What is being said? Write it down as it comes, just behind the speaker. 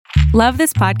Love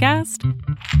this podcast?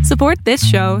 Support this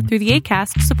show through the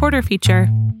Acast supporter feature.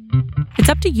 It's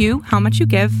up to you how much you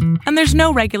give, and there's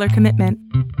no regular commitment.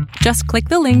 Just click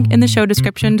the link in the show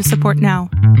description to support now.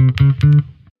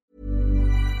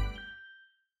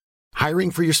 Hiring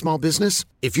for your small business?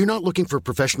 If you're not looking for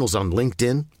professionals on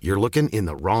LinkedIn, you're looking in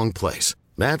the wrong place.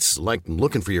 That's like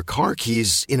looking for your car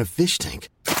keys in a fish tank.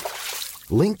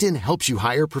 LinkedIn helps you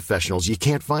hire professionals you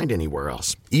can't find anywhere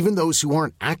else, even those who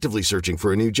aren't actively searching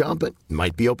for a new job but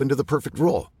might be open to the perfect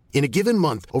role. In a given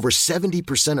month, over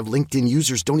 70% of LinkedIn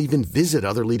users don't even visit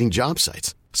other leading job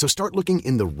sites. So start looking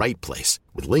in the right place.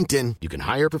 With LinkedIn, you can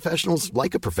hire professionals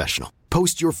like a professional.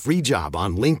 Post your free job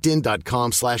on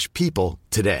linkedin.com/people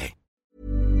today.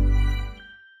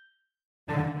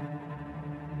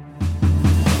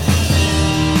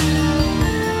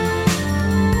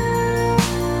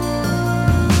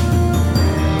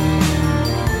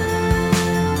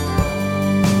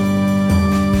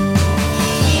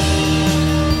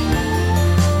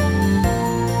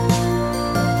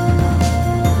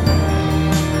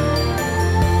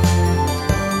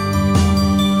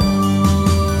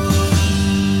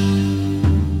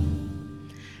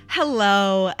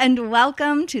 Hello, and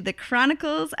welcome to the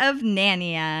Chronicles of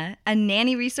Nania, a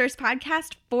nanny resource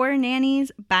podcast for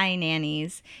nannies by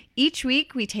nannies. Each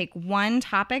week, we take one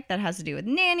topic that has to do with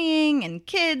nannying and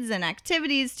kids and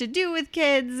activities to do with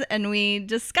kids, and we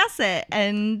discuss it.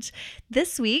 And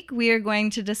this week, we are going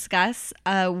to discuss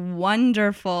a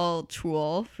wonderful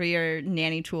tool for your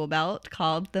nanny tool belt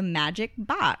called the Magic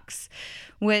Box,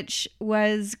 which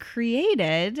was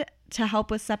created to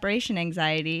help with separation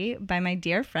anxiety by my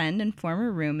dear friend and former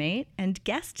roommate and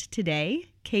guest today,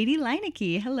 Katie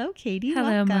Leineke. Hello, Katie.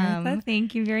 Hello, welcome. Martha.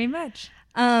 Thank you very much.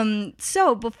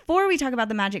 So before we talk about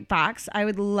the Magic Box, I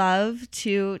would love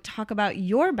to talk about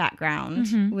your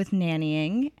background with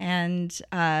nannying and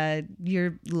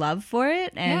your love for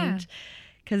it, and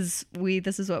because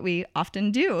this is what we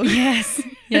often do. Yes,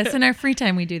 in our free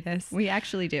time we do this. We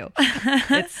actually do.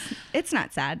 It's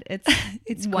not sad.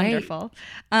 It's great. Wonderful.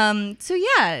 Tell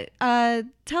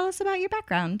us about your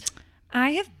background.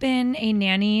 I have been a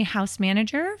nanny house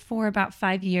manager for about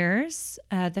 5 years.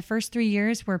 The first 3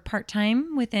 years were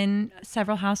part-time within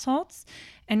several households.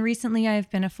 And recently I've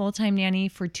been a full-time nanny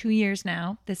for 2 years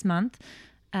now, this month,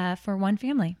 for one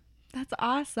family. That's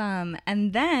awesome.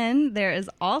 And then there is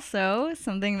also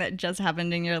something that just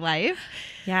happened in your life.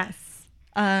 Yes.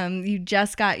 You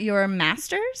just got your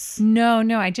master's? No,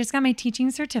 I just got my teaching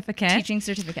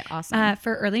certificate. Awesome.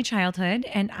 For early childhood.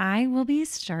 And I will be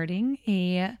starting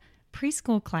a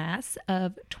preschool class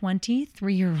of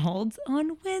 23-year-olds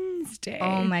on Wednesday.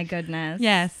 Oh my goodness.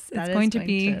 Yes, it's going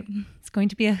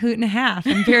to be a hoot and a half.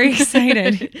 I'm very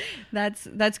excited.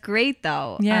 That's great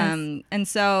though. Yes. And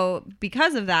so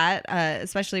because of that,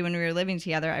 especially when we were living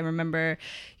together, I remember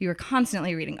you were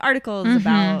constantly reading articles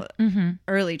about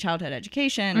early childhood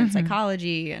education and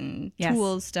psychology and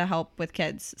tools to help with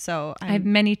kids. So I have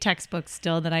many textbooks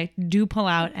still that I do pull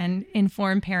out and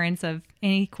inform parents of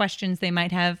any questions they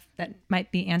might have that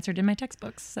might be answered in my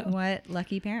textbooks. So what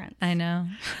lucky parents. I know.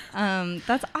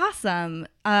 That's awesome.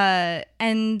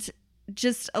 And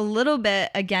just a little bit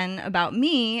again about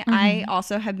me. I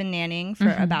also have been nannying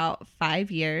for about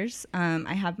 5 years.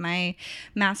 I have my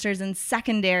master's in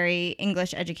secondary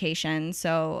English education,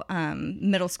 so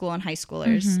middle school and high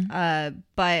schoolers.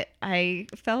 But I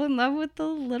fell in love with the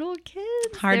little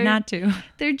kids. Hard not to.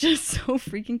 They're just so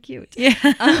freaking cute. Yeah.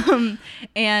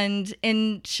 And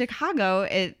in Chicago,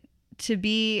 to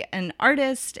be an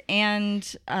artist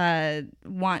and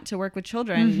want to work with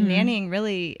children, nannying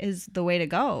really is the way to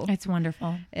go. It's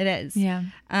wonderful. It is. Yeah.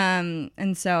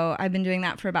 And so I've been doing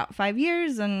that for about 5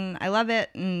 years and I love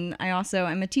it. And I also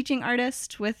am a teaching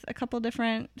artist with a couple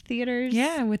different theaters.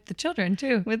 Yeah, with the children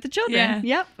too. With the children.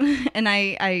 Yeah. Yep. And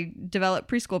I develop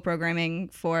preschool programming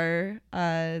for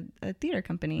a theater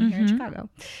company here in Chicago,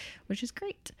 which is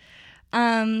great.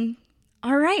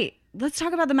 All right. Let's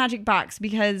talk about the Magic Box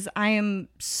because I am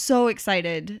so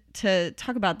excited to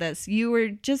talk about this. You were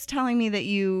just telling me that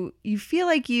you feel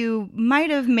like you might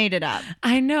have made it up.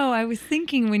 I know. I was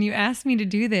thinking when you asked me to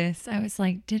do this, I was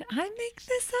like, did I make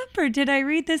this up or did I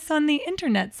read this on the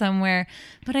internet somewhere?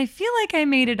 But I feel like I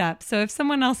made it up. So if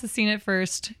someone else has seen it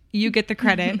first, you get the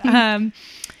credit.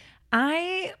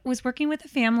 I was working with a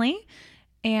family.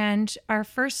 And our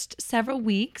first several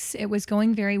weeks, it was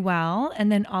going very well.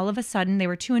 And then all of a sudden, they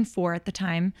were 2 and 4 at the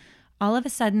time. All of a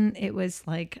sudden, it was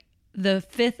like the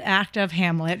 5th act of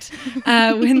Hamlet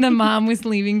when the mom was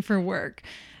leaving for work.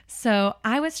 So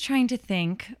I was trying to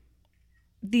think,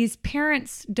 these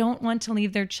parents don't want to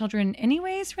leave their children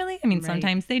anyways, really? I mean,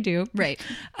 sometimes they do. Right.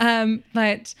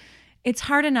 But it's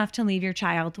hard enough to leave your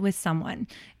child with someone.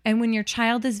 And when your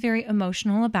child is very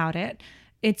emotional about it,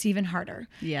 it's even harder.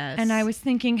 Yes. And I was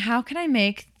thinking, how can I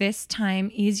make this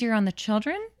time easier on the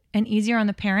children and easier on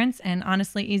the parents and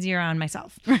honestly easier on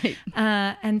myself? Right.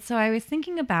 And so I was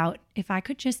thinking about if I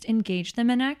could just engage them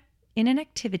in an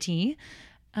activity,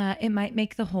 it might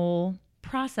make the whole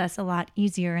process a lot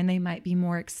easier, and they might be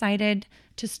more excited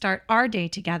to start our day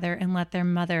together and let their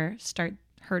mother start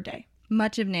her day.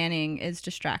 Much of nannying is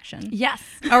distraction. Yes.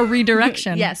 Or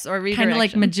redirection. Yes, or redirection. Kind of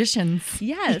like magicians.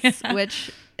 Yes,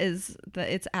 which is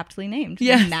it's aptly named.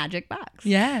 Yes. The Magic Box.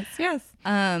 Yes.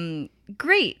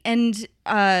 Great. And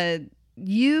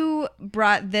you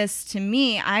brought this to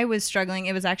me. I was struggling.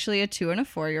 It was actually a 2 and a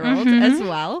 4-year-old as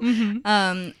well.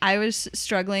 I was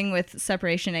struggling with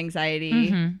separation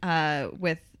anxiety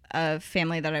with a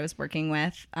family that I was working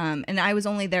with. And I was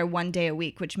only there 1 day a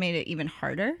week, which made it even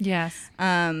harder. Yes.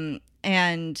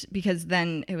 And because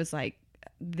then it was like,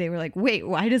 they were like, wait,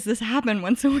 why does this happen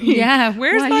once a week? Yeah.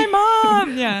 Where's my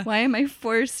mom? Yeah. Why am I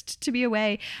forced to be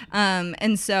away?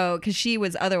 And so, because she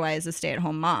was otherwise a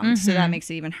stay-at-home mom, so that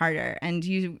makes it even harder. And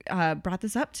you brought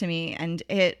this up to me, and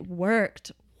it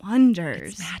worked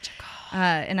wonders. It's magical.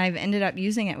 And I've ended up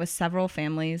using it with several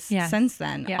families since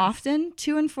then. Yes. Often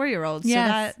 2 and 4-year-olds.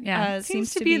 Yes. So that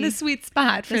seems to be the sweet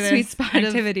spot for the this sweet spot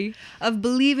activity of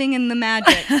believing in the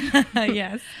magic.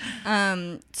 Yes.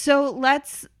 So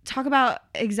let's talk about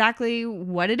exactly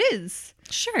what it is.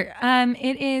 Sure.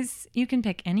 It is, you can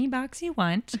pick any box you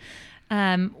want.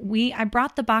 I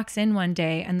brought the box in one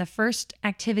day, and the first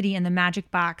activity in the magic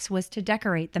box was to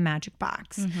decorate the magic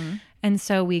box. And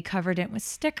so we covered it with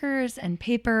stickers and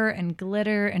paper and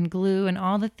glitter and glue and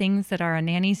all the things that are a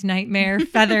nanny's nightmare,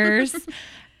 feathers.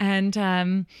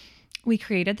 And we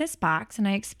created this box, and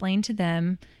I explained to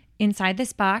them, inside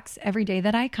this box, every day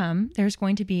that I come, there's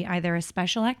going to be either a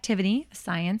special activity, a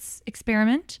science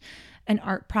experiment, an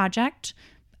art project,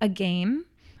 a game,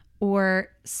 or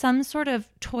some sort of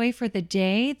toy for the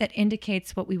day that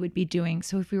indicates what we would be doing.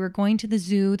 So if we were going to the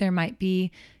zoo, there might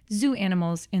be zoo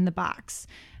animals in the box.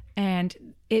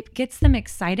 And it gets them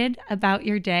excited about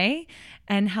your day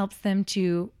and helps them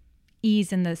to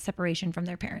ease in the separation from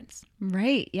their parents.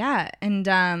 Right. Yeah.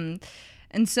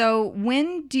 And so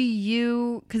when do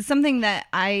you, because something that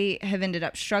I have ended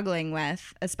up struggling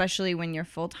with, especially when you're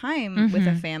full-time with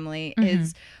a family,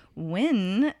 is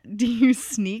when do you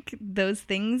sneak those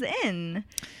things in?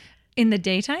 In the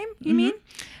daytime, you mean?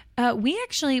 We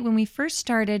actually, when we first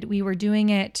started, we were doing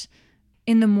it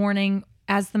in the morning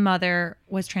as the mother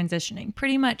was transitioning.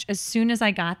 Pretty much as soon as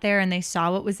I got there and they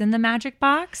saw what was in the magic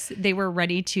box, they were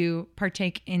ready to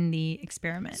partake in the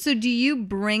experiment. So do you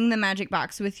bring the magic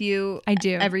box with you? I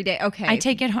do. Every day? Okay. I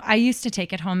take it. I used to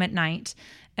take it home at night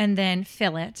and then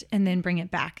fill it and then bring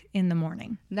it back in the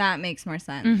morning. That makes more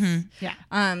sense.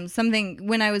 Yeah. Something,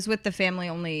 when I was with the family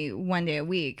only 1 day a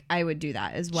week, I would do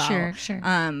that as well. Sure.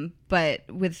 But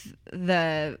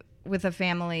with a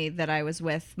family that I was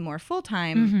with more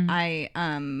full-time, I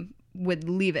would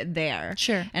leave it there.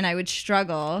 Sure. And I would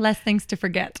struggle. Less things to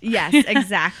forget. Yes,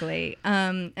 exactly.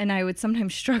 And I would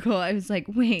sometimes struggle. I was like,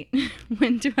 wait,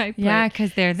 when do I put? Yeah,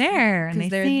 because they're there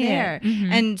and they're see there.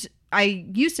 It. And I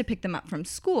used to pick them up from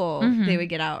school. They would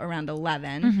get out around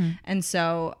 11. And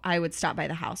so I would stop by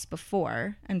the house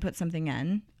before and put something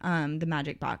in the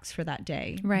magic box for that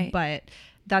day. Right. But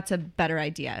that's a better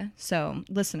idea. So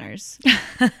listeners,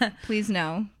 please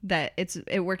know that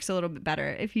it works a little bit better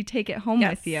if you take it home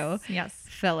with you. Yes.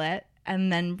 Fill it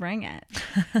and then bring it.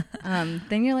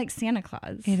 Then you're like Santa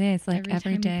Claus. It is like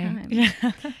every day.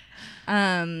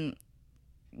 Yeah.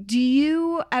 Do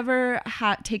you ever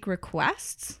take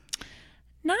requests?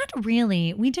 Not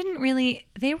really. We didn't really.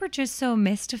 They were just so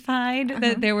mystified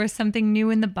that there was something new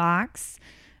in the box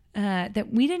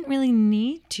that we didn't really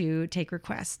need to take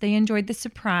requests. They enjoyed the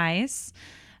surprise.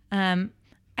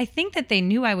 I think that they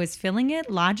knew I was filling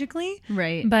it logically.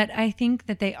 Right. But I think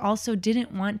that they also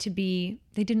didn't want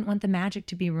the magic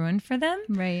to be ruined for them.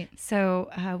 Right. So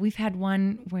we've had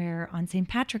one where on St.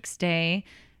 Patrick's Day,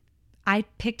 I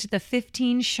picked the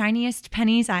 15 shiniest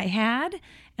pennies I had,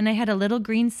 and I had a little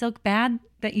green silk bag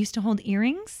that used to hold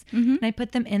earrings, and I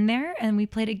put them in there, and we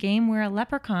played a game where a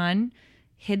leprechaun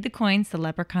hid the coins. The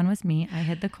leprechaun was me. I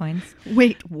hid the coins.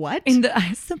 Wait, what? In the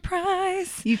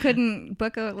surprise. You couldn't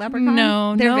book a leprechaun?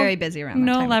 No. They're very busy around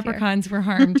that time No leprechauns were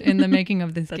harmed in the making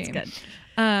of this That's game. That's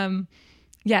good.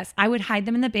 Yes, I would hide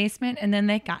them in the basement, and then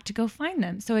they got to go find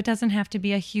them. So it doesn't have to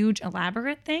be a huge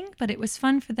elaborate thing, but it was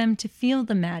fun for them to feel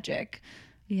the magic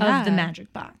of the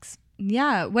magic box.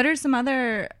 Yeah. What are some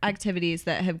other activities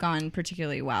that have gone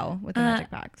particularly well with the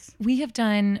magic box? We have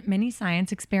done many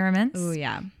science experiments. Oh,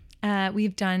 yeah.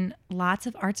 We've done lots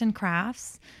of arts and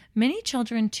crafts. Many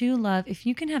children too love if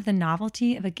you can have the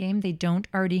novelty of a game they don't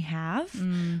already have.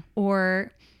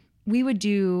 Or we would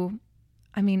do,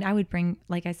 I would bring,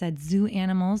 like I said, zoo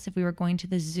animals if we were going to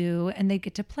the zoo, and they'd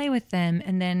get to play with them.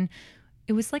 And then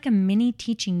it was like a mini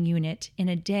teaching unit in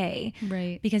a day.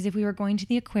 Right. Because if we were going to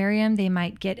the aquarium, they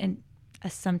might get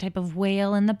some type of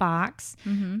whale in the box.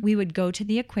 We would go to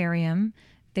the aquarium.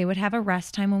 They would have a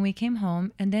rest time when we came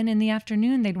home. And then in the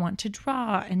afternoon, they'd want to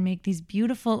draw and make these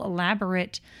beautiful,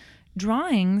 elaborate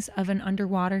drawings of an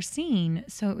underwater scene.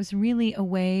 So it was really a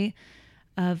way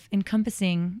of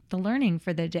encompassing the learning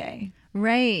for the day.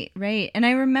 Right. And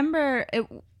I remember,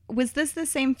 was this the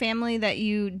same family that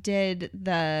you did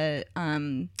the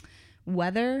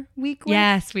weather week with?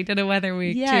 Yes, we did a weather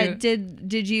week too.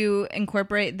 Did you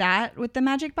incorporate that with the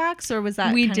magic box, or was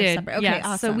that we kind did of separate? Okay, yes.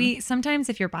 awesome. So we sometimes,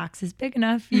 if your box is big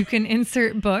enough, you can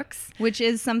insert books, which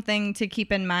is something to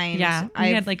keep in mind. Yeah,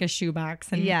 we had like a shoe box,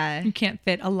 and you can't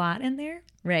fit a lot in there.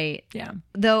 Right. Yeah.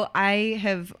 Though I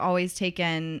have always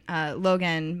taken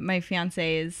Logan, my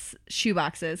fiance's shoe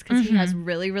boxes, because he has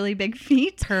really, really big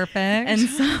feet. Perfect. And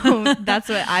so that's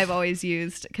what I've always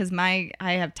used, because I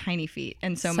have tiny feet.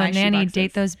 And so my Nanny, shoe boxes,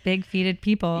 date those big feeted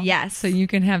people. Yes. So you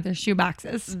can have their shoe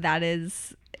boxes. That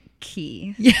is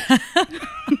key. Yeah.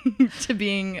 to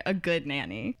being a good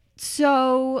nanny.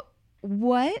 So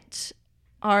let's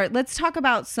talk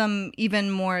about some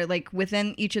even more, like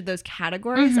within each of those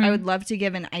categories. I would love to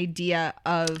give an idea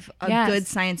of a good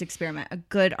science experiment, a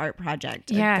good art project,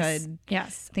 things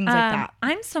like that.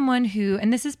 I'm someone who,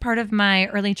 and this is part of my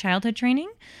early childhood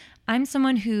training, I'm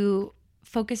someone who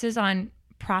focuses on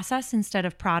process instead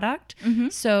of product.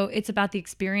 So it's about the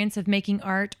experience of making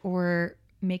art or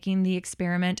making the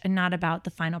experiment, and not about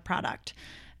the final product.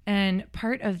 And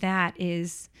part of that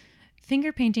is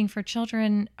finger painting for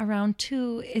children around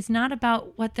 2 is not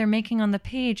about what they're making on the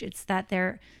page. It's that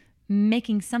they're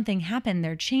making something happen.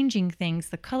 They're changing things.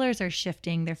 The colors are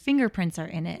shifting. Their fingerprints are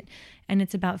in it. And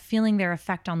it's about feeling their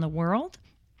effect on the world.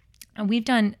 And we've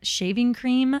done shaving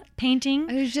cream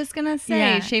painting. I was just gonna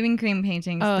say shaving cream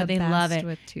painting. They love it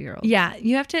with 2-year-olds. Yeah,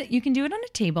 you can do it on a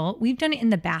table. We've done it in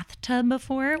the bathtub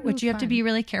before, which you have to be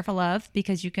really careful of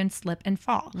because you can slip and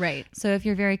fall. Right. So if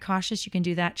you're very cautious, you can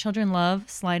do that. Children love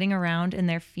sliding around in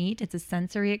their feet. It's a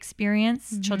sensory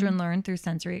experience. Children learn through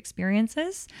sensory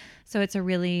experiences. So it's a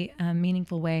really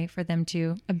meaningful way for them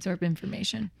to absorb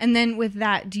information. And then with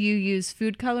that, do you use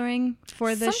food coloring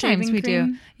for the shaving cream?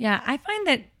 Sometimes we do. Yeah, I find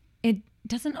that it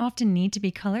doesn't often need to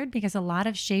be colored because a lot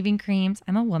of shaving creams,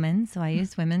 I'm a woman, so I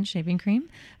use women's shaving cream,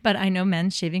 but I know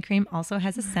men's shaving cream also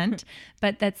has a scent,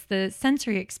 but that's the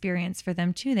sensory experience for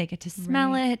them too. They get to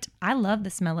smell it. I love the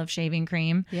smell of shaving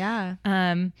cream. Yeah.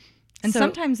 And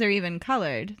sometimes they're even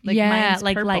colored. Like mine's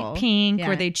like purple. light pink,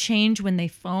 or they change when they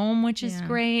foam, which is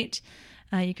great.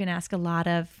 You can ask a lot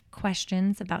of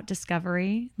questions about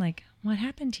discovery, like, what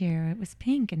happened here? It was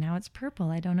pink and now it's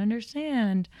purple. I don't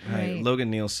understand. Hi,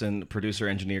 Logan Nielsen, producer,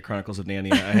 engineer, Chronicles of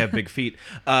Narnia. I have big feet.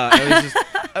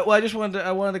 I wanted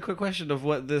a quick question of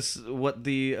what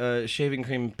the shaving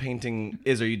cream painting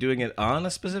is. Are you doing it on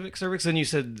a specific cervix? And you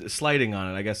said sliding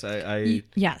on it. I guess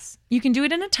Yes, you can do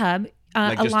it in a tub.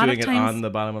 Like just doing it on the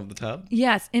bottom of the tub?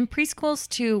 Yes. In preschools,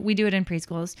 too, we do it in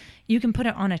preschools. You can put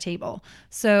it on a table.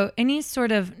 So any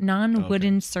sort of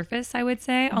non-wooden surface, I would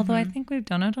say, although I think we've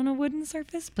done it on a wooden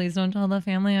surface. Please don't tell the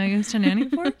family I used to nanny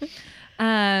for.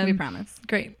 We promise.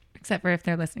 Great. Except for if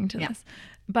they're listening to this.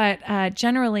 But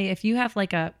generally, if you have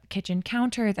like a kitchen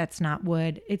counter that's not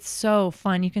wood, it's so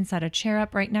fun. You can set a chair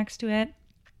up right next to it,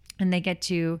 and they get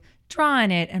to draw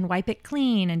on it and wipe it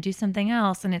clean and do something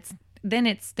else. And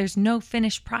there's no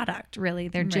finished product really.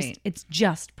 It's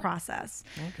just process.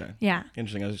 Okay. Yeah.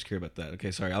 Interesting. I was just curious about that.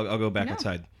 Okay, sorry. I'll go back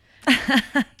outside.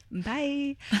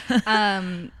 Bye.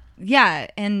 Yeah,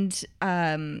 and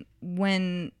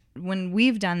when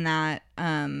we've done that,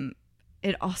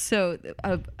 it also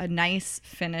a nice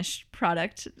finished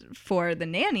product for the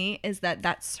nanny is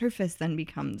that surface then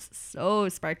becomes so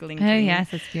sparkling clean. Oh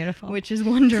yes, it's beautiful, which is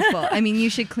wonderful. I mean, you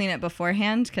should clean it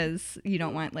beforehand because you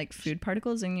don't want like food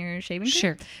particles in your shaving cream.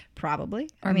 Sure, probably,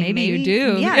 or maybe you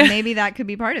do. Yeah, maybe that could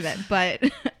be part of it.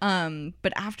 But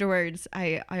afterwards,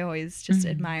 I always just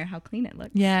admire how clean it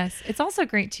looks. Yes, it's also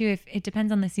great too if it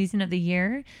depends on the season of the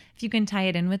year. If you can tie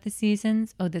it in with the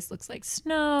seasons. Oh, this looks like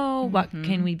snow. What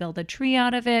can we build a tree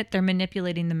out of it? They're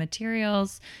manipulating the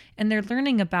materials and they're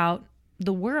learning about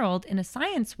the world in a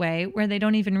science way where they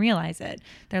don't even realize it.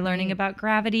 They're learning about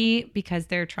gravity because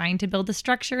they're trying to build a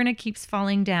structure and it keeps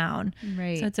falling down.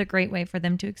 Right. So it's a great way for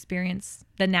them to experience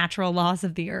the natural laws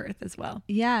of the earth as well.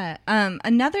 Yeah.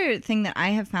 Another thing that I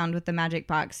have found with the Magic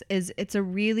Box is it's a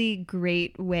really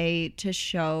great way to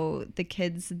show the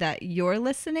kids that you're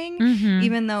listening,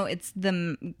 even though it's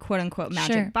the quote unquote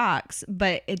magic box,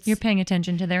 but you're paying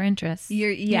attention to their interests.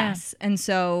 Yes. And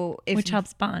so which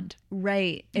helps bond.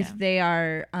 Right. Yeah. If they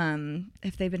are,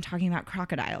 if they've been talking about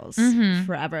crocodiles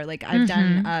forever, like I've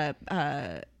done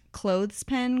a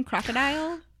clothespin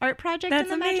crocodile art project.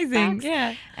 That's in the amazing. Magic Box.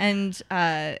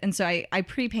 Yeah. And so I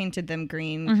pre-painted them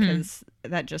green because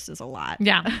that just is a lot.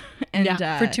 Yeah. And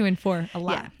for 2 and 4, a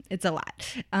lot. Yeah, it's a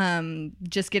lot.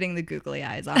 Just getting the googly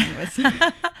eyes on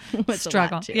was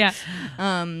struggle. A lot too. Yeah.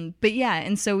 But yeah,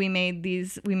 and so we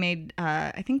made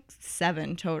I think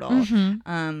 7 total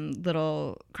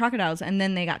little crocodiles, and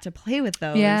then they got to play with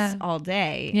those all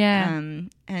day. Yeah.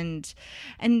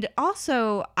 And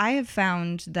also I have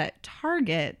found that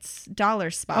Target's Dollar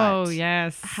Spot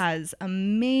has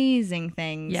amazing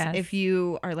things. Yes. If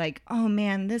you are like, oh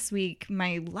man, this week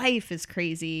my life is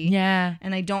crazy. Yeah.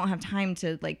 And I don't have time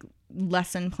to like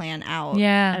lesson plan out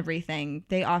everything.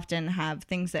 They often have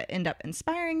things that end up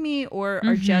inspiring me or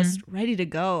are just ready to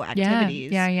go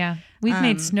activities. Yeah. We've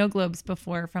made snow globes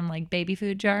before from like baby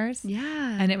food jars.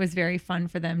 Yeah. And it was very fun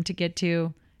for them to get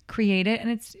to create it, and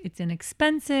it's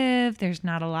inexpensive. There's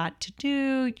not a lot to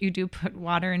do. You do put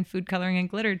water and food coloring and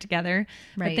glitter together,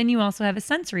 but then you also have a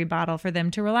sensory bottle for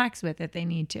them to relax with if they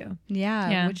need to.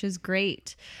 Yeah. Which is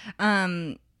great.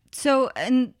 So,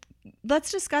 and let's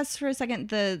discuss for a second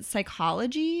the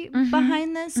psychology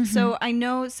behind this. So I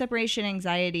know separation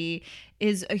anxiety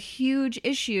is a huge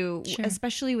issue,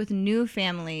 especially with new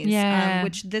families,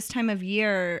 which this time of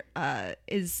year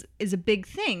is a big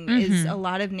thing. Is a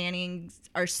lot of nannies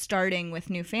are starting with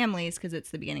new families because it's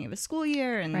the beginning of a school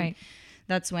year, and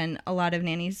that's when a lot of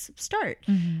nannies start.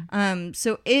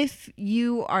 So if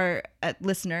you are a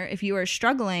listener, if you are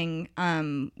struggling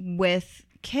with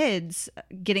kids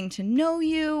getting to know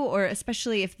you, or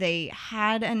especially if they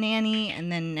had a nanny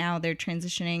and then now they're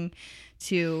transitioning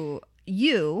to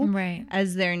you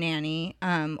as their nanny,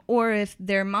 or if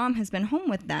their mom has been home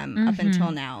with them up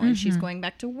until now and she's going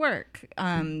back to work,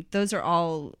 those are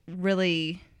all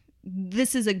really,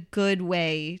 this is a good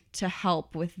way to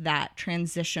help with that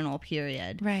transitional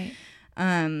period.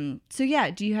 So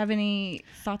yeah, do you have any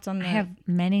thoughts on that? I have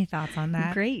many thoughts on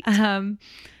that. Great.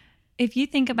 If you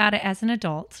think about it as an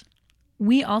adult,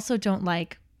 we also don't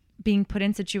like being put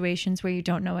in situations where you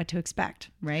don't know what to expect.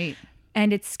 Right.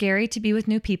 And it's scary to be with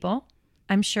new people.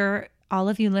 I'm sure all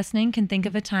of you listening can think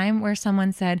of a time where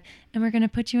someone said, and we're going to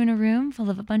put you in a room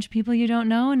full of a bunch of people you don't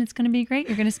know, and it's going to be great.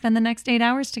 You're going to spend the next 8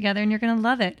 hours together and you're going to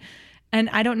love it. And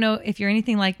I don't know if you're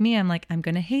anything like me. I'm like, I'm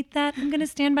going to hate that. I'm going to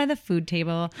stand by the food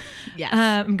table. Yes.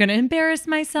 I'm going to embarrass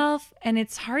myself. And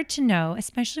it's hard to know,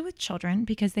 especially with children,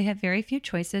 because they have very few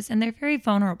choices and they're very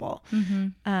vulnerable.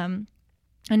 And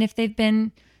if they've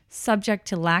been subject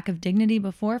to lack of dignity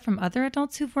before from other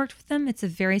adults who've worked with them, it's a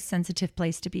very sensitive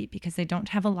place to be because they don't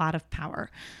have a lot of power.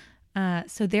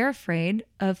 So they're afraid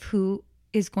of who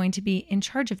is going to be in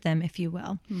charge of them, if you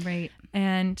will. Right.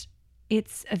 And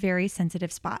it's a very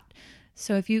sensitive spot.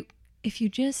 So if you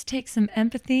just take some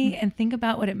empathy and think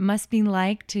about what it must be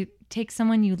like to take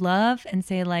someone you love and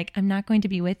say, like, I'm not going to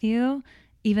be with you,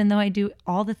 even though I do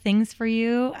all the things for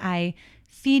you. I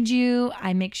feed you.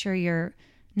 I make sure you're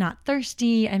not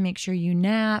thirsty. I make sure you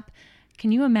nap.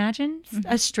 Can you imagine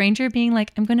a stranger being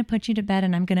like, I'm going to put you to bed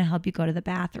and I'm going to help you go to the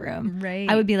bathroom? Right.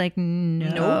 I would be like,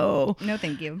 no. No,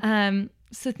 thank you.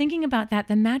 So thinking about that,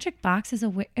 the Magic Box is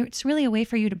it's really a way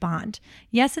for you to bond.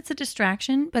 Yes, it's a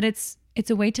distraction, but it's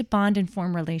a way to bond and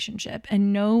form relationship.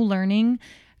 And no learning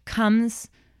comes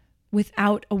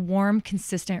without a warm,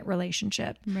 consistent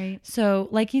relationship. Right. So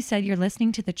like you said, you're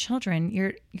listening to the children,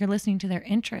 you're listening to their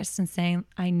interests and saying,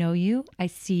 I know you, I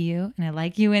see you, and I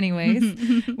like you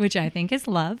anyways, which I think is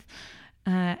love.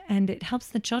 And it helps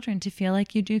the children to feel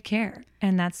like you do care.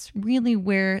 And that's really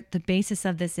where the basis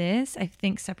of this is. I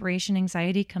think separation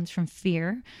anxiety comes from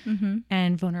fear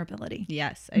and vulnerability.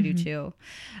 Yes, I do too.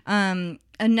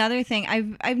 Another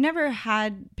thing, I've never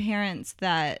had parents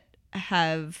that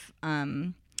have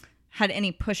had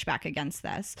any pushback against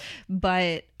this,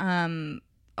 but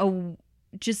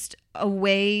just a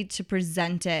way to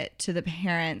present it to the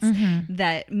parents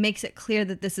that makes it clear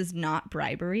that this is not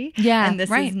bribery. Yeah, and this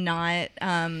is not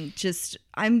I'm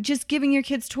just giving your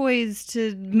kids toys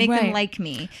to make them like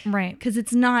me. Right. Because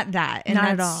it's not that. And not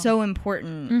that's at all. so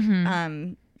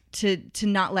important to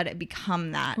not let it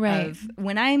become that Right. of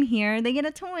when I'm here, they get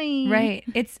a toy. Right.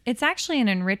 It's actually an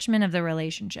enrichment of the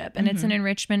relationship, and it's an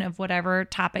enrichment of whatever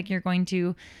topic you're going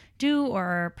to do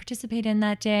or participate in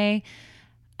that day.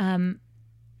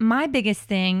 My biggest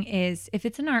thing is if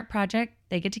it's an art project,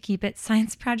 they get to keep it.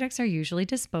 Science projects are usually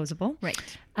disposable.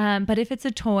 Right. But if it's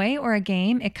a toy or a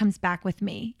game, it comes back with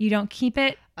me. You don't keep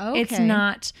it. It's Okay.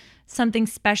 not something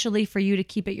specially for you to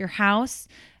keep at your house.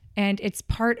 And it's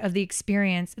part of the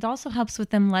experience. It also helps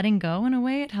with them letting go in a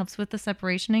way. It helps with the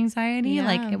separation anxiety. Yeah.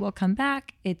 Like it will come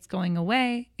back. It's going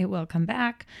away. It will come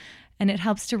back. And it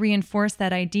helps to reinforce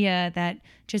that idea that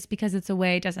just because it's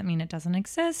away doesn't mean it doesn't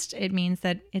exist. It means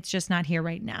that it's just not here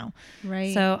right now.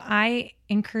 Right. So I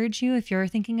encourage you, if you're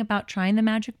thinking about trying the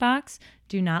Magic Box,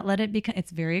 do not let it become,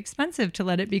 it's very expensive to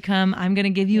let it become, I'm going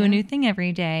to give you a new thing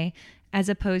every day, as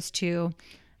opposed to,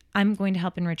 I'm going to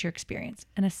help enrich your experience.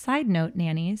 And a side note,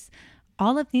 nannies,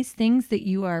 all of these things that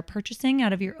you are purchasing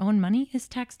out of your own money is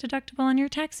tax deductible on your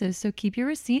taxes. So keep your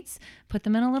receipts, put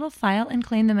them in a little file, and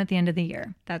claim them at the end of the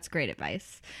year. That's great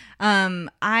advice. I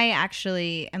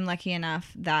actually am lucky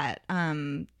enough that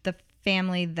the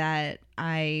family that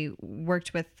I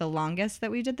worked with the longest that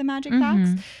we did the Magic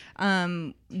Box,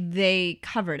 they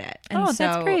covered it. And Oh,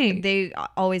 that's great. They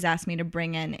always asked me to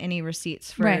bring in any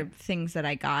receipts for Right. things that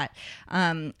I got.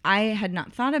 I had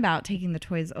not thought about taking the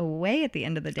toys away at the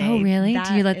end of the day. Oh, really? Do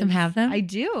That you let them have them? I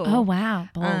do. Oh, wow.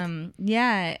 Bold.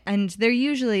 Yeah, and they're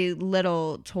usually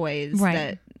little toys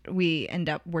Right. that we end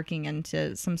up working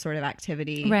into some sort of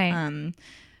activity. Right.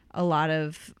 A lot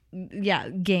of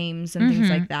games and things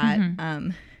like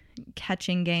that.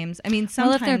 Catching games. I mean, Well,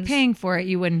 sometimes if they're paying for it,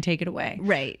 you wouldn't take it away.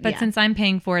 Right, But yeah. since I'm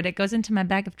paying for it, it goes into my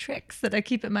bag of tricks that I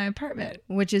keep at my apartment.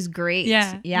 which is great.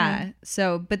 Yeah.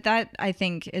 So, but that I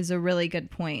think is a really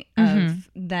good point of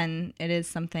then it is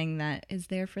something that is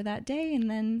there for that day,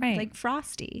 and then Right. like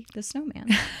Frosty the snowman,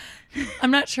 I'm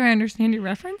not sure I understand your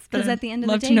reference, but because I'd at the end of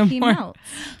love the to know day he more. melts.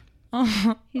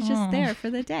 Oh, He's just there for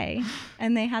the day,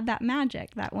 and they had that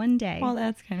magic that one day. Well,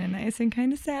 that's kind of nice and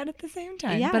kind of sad at the same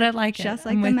time. Yeah, but I like it. just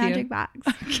like I'm the with Magic you. Box.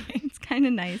 It's kind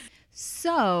of nice.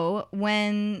 So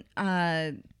when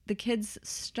the kids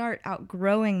start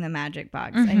outgrowing the Magic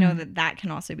Box, I know that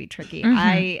can also be tricky.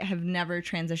 I have never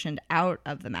transitioned out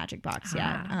of the Magic Box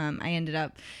yet. I ended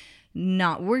up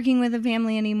not working with a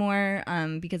family anymore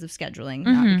because of scheduling,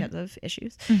 not because of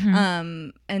issues.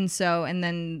 And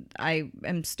then I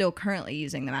am still currently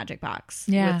using the Magic Box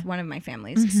with one of my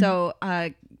families. So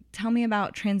tell me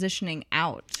about transitioning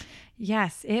out.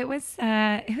 Yes, it was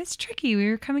tricky. We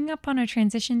were coming up on a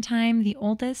transition time. The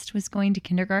oldest was going to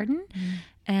kindergarten,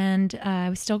 and I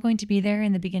was still going to be there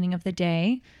in the beginning of the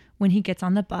day when he gets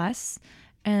on the bus,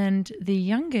 and the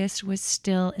youngest was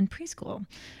still in preschool.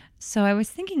 So I was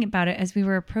thinking about it as we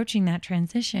were approaching that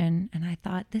transition, and I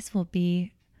thought this will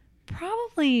be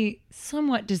probably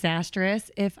somewhat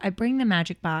disastrous if I bring the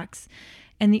Magic Box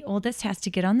and the oldest has to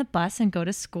get on the bus and go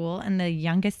to school, and the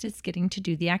youngest is getting to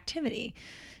do the activity.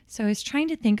 So I was trying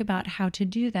to think about how to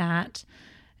do that.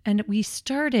 And we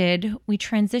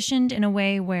transitioned in a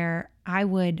way where I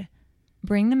would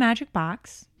bring the Magic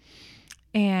Box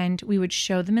and we would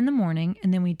show them in the morning,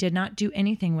 and then we did not do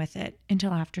anything with it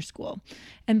until after school.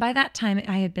 And by that time,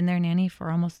 I had been their nanny for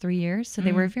almost 3 years. So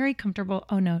they were very comfortable.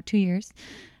 Oh no, 2 years.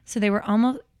 So they were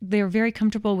very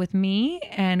comfortable with me,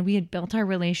 and we had built our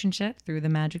relationship through the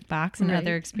Magic Box and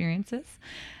other experiences.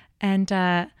 And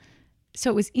so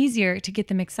it was easier to get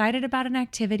them excited about an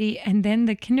activity. And then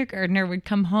the kindergartner would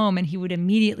come home and he would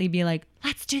immediately be like,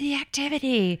 let's do the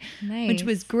activity, which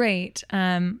was great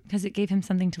because it gave him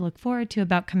something to look forward to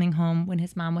about coming home when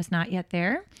his mom was not yet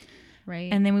there. Right.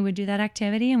 And then we would do that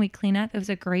activity and we clean up. It was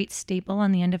a great staple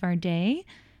on the end of our day.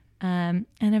 And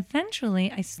eventually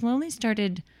I slowly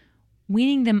started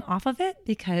weaning them off of it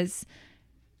because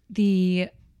the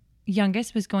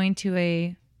youngest was going to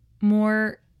a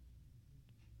more,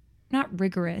 not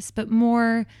rigorous, but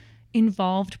more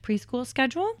involved preschool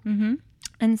schedule. Mm-hmm.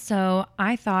 And so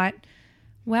I thought,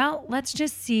 well, let's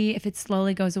just see if it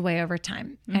slowly goes away over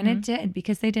time. Mm-hmm. And it did,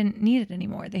 because they didn't need it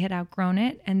anymore. They had outgrown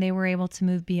it and they were able to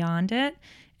move beyond it.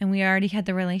 And we already had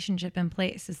the relationship in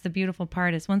place. It's the beautiful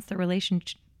part is once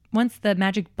the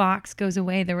Magic Box goes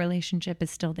away, the relationship is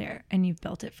still there and you've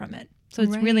built it from it. So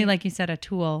it's really, like you said, a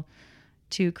tool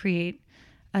to create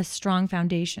a strong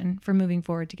foundation for moving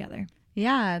forward together.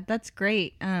 Yeah, that's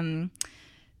great.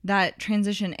 That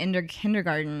transition into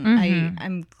kindergarten,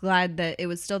 I'm glad that it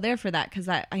was still there for that, because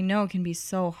I know it can be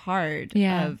so hard,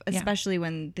 especially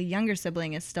when the younger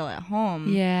sibling is still at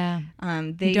home. Yeah.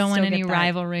 They you don't want still any get that-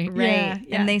 rivalry. Right.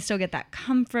 Yeah. And they still get that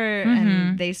comfort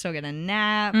and they still get a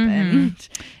nap. And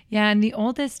Yeah, and the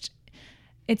oldest,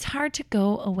 it's hard to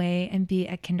go away and be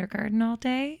at kindergarten all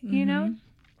day, you know?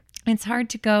 It's hard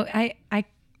to go. I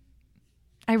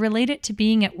relate it to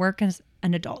being at work as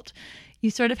an adult. You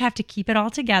sort of have to keep it all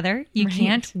together. You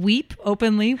can't weep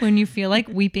openly when you feel like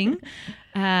weeping.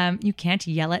 You can't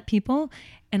yell at people.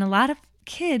 And a lot of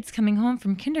kids coming home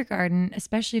from kindergarten,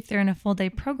 especially if they're in a full day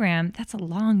program, that's a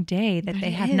long day that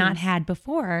they have not had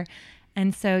before.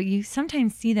 And so you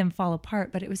sometimes see them fall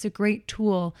apart, but it was a great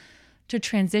tool to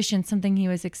transition something he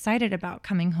was excited about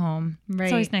coming home. Right.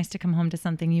 It's always nice to come home to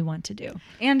something you want to do.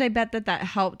 And I bet that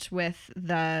helped with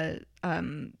the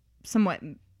somewhat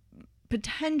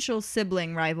potential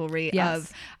sibling rivalry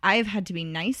of I've had to be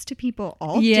nice to people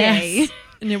all day.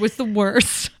 And it was the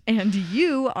worst. And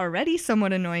you already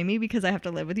somewhat annoy me because I have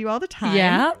to live with you all the time.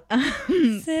 Yeah.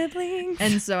 Siblings.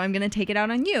 And so I'm going to take it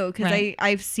out on you because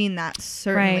I've seen that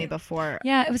certainly before.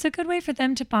 Yeah, it was a good way for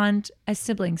them to bond as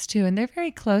siblings too. And they're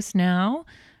very close now.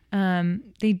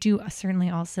 They do, certainly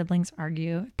all siblings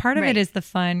argue. Part of it is the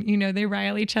fun, you know, they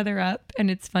rile each other up and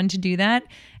it's fun to do that.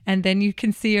 And then you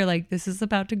can see you're like, this is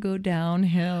about to go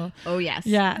downhill. Oh, yes.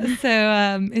 Yeah.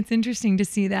 So it's interesting to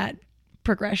see that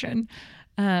progression.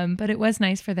 But it was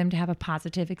nice for them to have a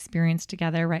positive experience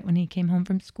together right when he came home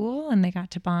from school and they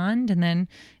got to bond. And then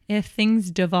if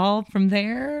things devolve from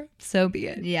there, so be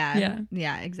it.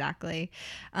 Yeah, exactly.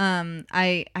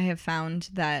 I have found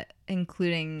that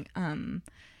including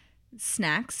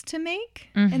snacks to make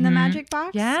in the Magic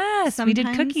Box. Yes, we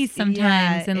did cookies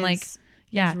sometimes and it's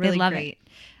really they love it.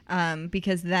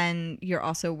 Because then you're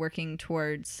also working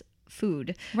towards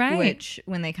food, Right. which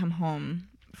when they come home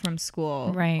from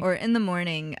school Right. or in the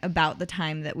morning about the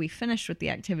time that we finished with the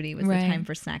activity was the Right. time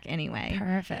for snack anyway.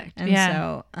 Perfect. And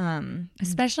yeah. so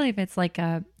especially if it's like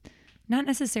not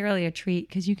necessarily a treat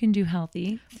because you can do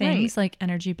healthy things like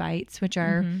energy bites, which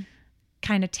are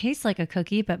kind of taste like a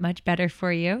cookie, but much better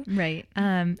for you. right.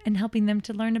 And helping them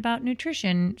to learn about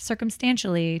nutrition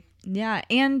circumstantially. Yeah.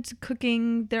 And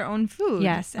cooking their own food.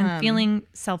 Yes. And feeling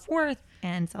self-worth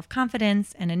and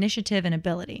self-confidence and initiative and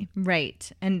ability.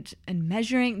 Right. And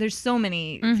measuring. There's so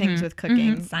many things with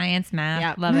cooking. Science, math.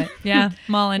 Yep. Love it. Yeah.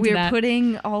 I'm all into We're that.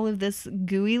 putting all of this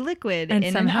gooey liquid and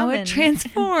in somehow an it oven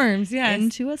transforms. Yes.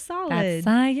 into a solid. That's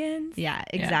science. Yeah,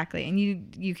 exactly. And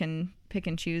you can pick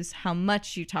and choose how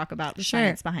much you talk about the Sure.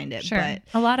 science behind it. Sure. But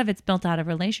a lot of it's built out of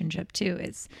relationship too.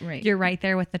 Is Right. you're right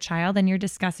there with the child and you're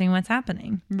discussing what's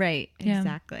happening. right, Yeah.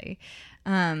 exactly.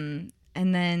 And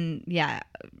then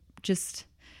just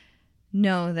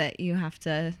know that you have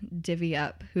to divvy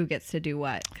up who gets to do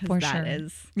what For because that sure.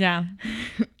 is Yeah.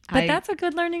 But that's a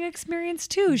good learning experience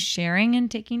too, sharing and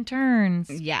taking turns.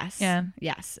 yes. Yeah.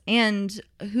 Yes. And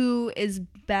who is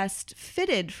best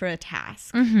fitted for a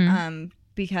task.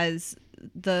 Because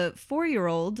the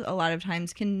 4-year-old a lot of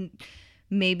times can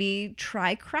maybe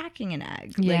try cracking an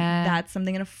egg. Yeah. Like that's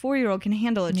something that a 4-year-old can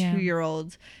handle. A Yeah.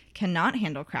 2-year-old cannot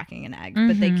handle cracking an egg,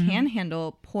 but they can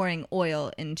handle pouring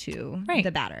oil into Right.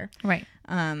 the batter. Right.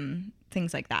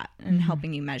 Things like that and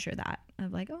helping you measure that.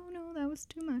 Of like, oh no, that was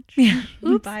too much. Yeah.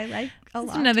 By like a That's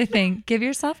lot. another thing. Give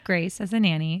yourself grace as a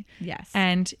nanny. Yes.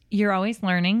 And you're always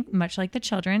learning, much like the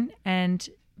children. And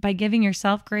by giving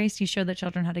yourself grace, you show the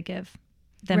children how to give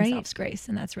themselves grace.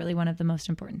 And that's really one of the most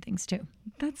important things too.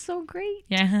 That's so great.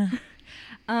 Yeah.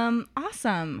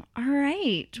 Awesome. All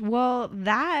right. Well,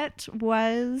 that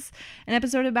was an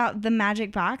episode about the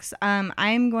Magic Box.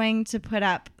 I'm going to put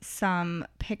up some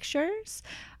pictures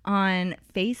on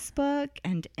Facebook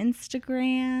and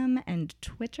Instagram and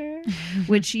Twitter,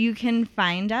 which you can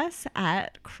find us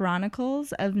at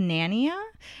Chronicles of Nania.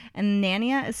 And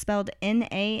Nania is spelled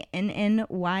Nannya.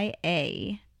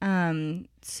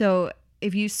 So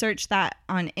if you search that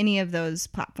on any of those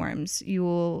platforms, you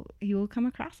will come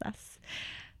across us.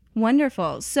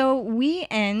 Wonderful. So we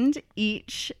end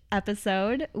each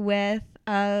episode with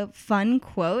a fun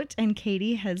quote, and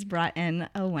Katie has brought in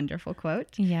a wonderful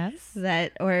quote Yes.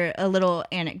 or a little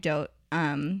anecdote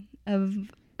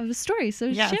of a story.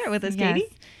 So share it with us, Katie.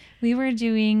 We were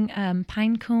doing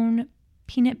pine cone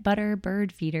peanut butter bird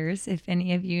feeders. If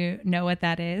any of you know what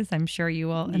that is, I'm sure you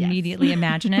will immediately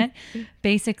imagine it.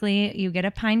 Basically, you get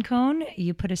a pine cone,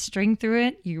 you put a string through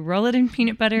it, you roll it in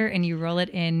peanut butter, and you roll it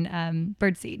in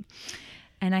birdseed.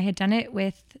 And I had done it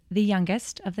with the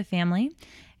youngest of the family,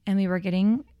 and we were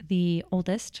getting the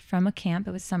oldest from a camp.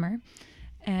 It was summer.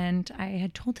 And I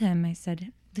had told him, I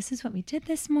said, this is what we did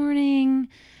this morning.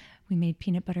 We made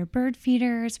peanut butter bird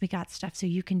feeders. We got stuff so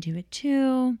you can do it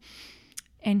too.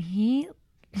 And he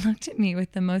looked at me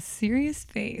with the most serious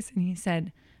face and he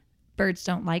said, birds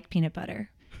don't like peanut butter.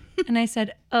 And I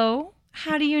said, oh,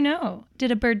 how do you know?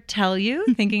 Did a bird tell you?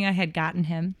 Thinking I had gotten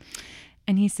him.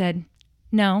 And he said,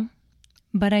 no,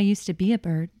 but I used to be a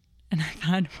bird. And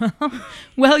I thought,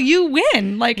 well, you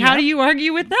win. Like, how do you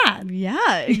argue with that?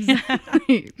 Yeah,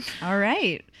 exactly. All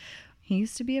right. He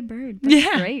used to be a bird.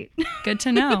 That's great. Good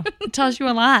to know. It tells you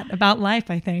a lot about life,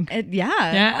 I think.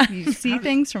 Yeah. You see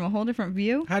things from a whole different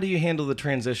view. How do you handle the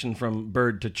transition from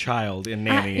bird to child in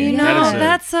nannying? You know,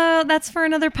 that's for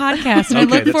another podcast. And I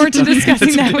look forward to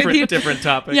discussing that with you. Different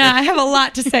topic. Yeah, I have a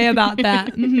lot to say about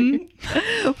that.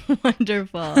 Mm-hmm.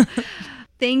 Wonderful.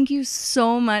 Thank you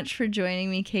so much for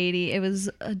joining me, Katie. It was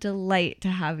a delight to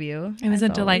have you. It was a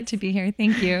delight to be here.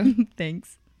 Thank you.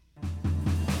 Thanks.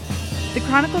 The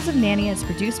Chronicles of Narnia is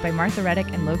produced by Martha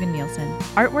Reddick and Logan Nielsen.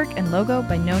 Artwork and logo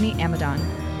by Noni Amadon.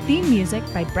 Theme music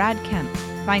by Brad Kemp.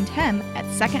 Find him at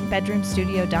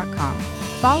secondbedroomstudio.com.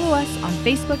 Follow us on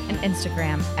Facebook and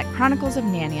Instagram at Chronicles of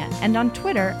Narnia and on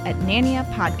Twitter at Narnia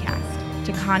Podcast.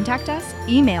 To contact us,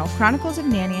 email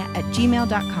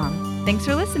chroniclesofnarnia@gmail.com. Thanks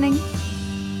for listening.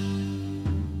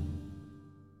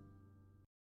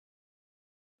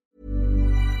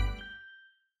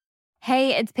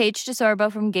 Hey, it's Paige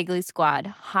DeSorbo from Giggly Squad.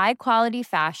 High quality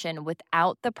fashion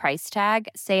without the price tag.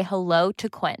 Say hello to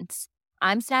Quince.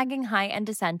 I'm snagging high-end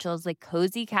essentials like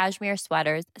cozy cashmere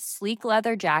sweaters, sleek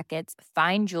leather jackets,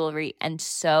 fine jewelry, and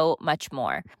so much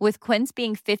more. With Quince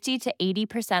being 50 to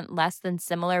 80% less than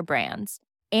similar brands.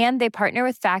 And they partner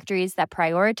with factories that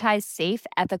prioritize safe,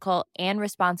 ethical, and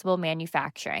responsible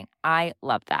manufacturing. I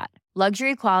love that.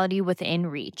 Luxury quality within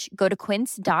reach. Go to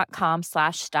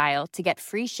quince.com/style to get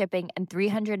free shipping and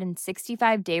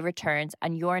 365-day returns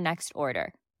on your next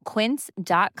order.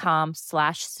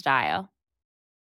 Quince.com/style.